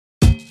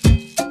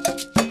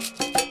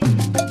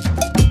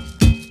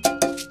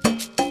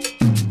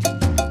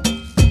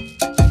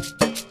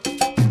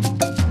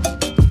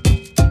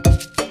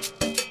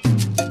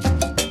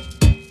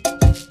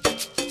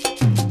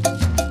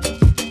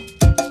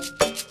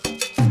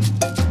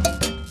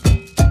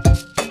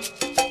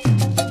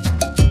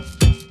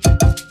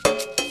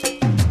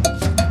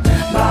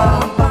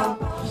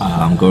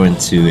going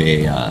to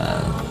a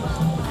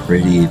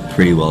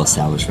pretty well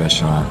established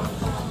restaurant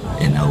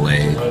in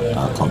LA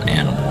called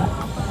Animal.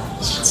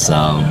 It's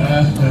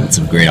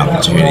a great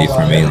opportunity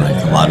for me.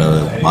 Like a lot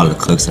of the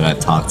cooks that I've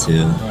talked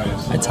to,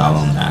 I tell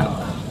them that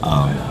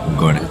I'm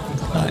going to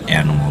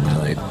Animal.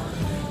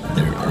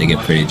 They get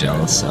pretty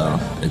jealous. So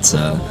it's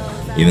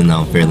even though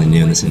I'm fairly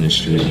new in this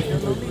industry,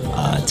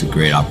 it's a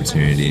great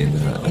opportunity and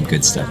a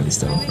good stepping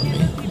stone for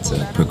me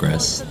to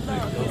progress.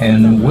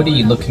 And what are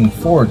you looking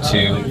forward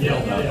to?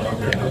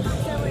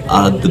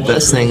 The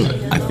best thing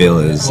I feel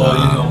is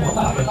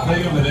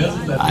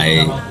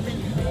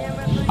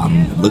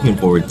I'm looking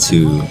forward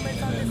to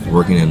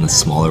working in a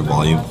smaller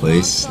volume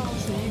place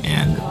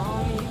and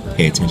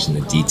pay attention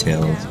to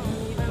details.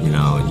 You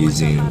know,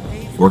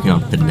 working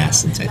on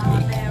finesse and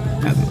technique.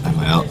 At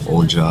my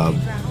old job,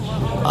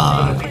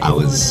 it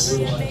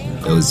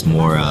was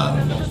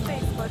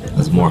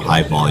more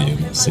high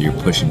volume, so you're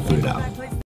pushing food out.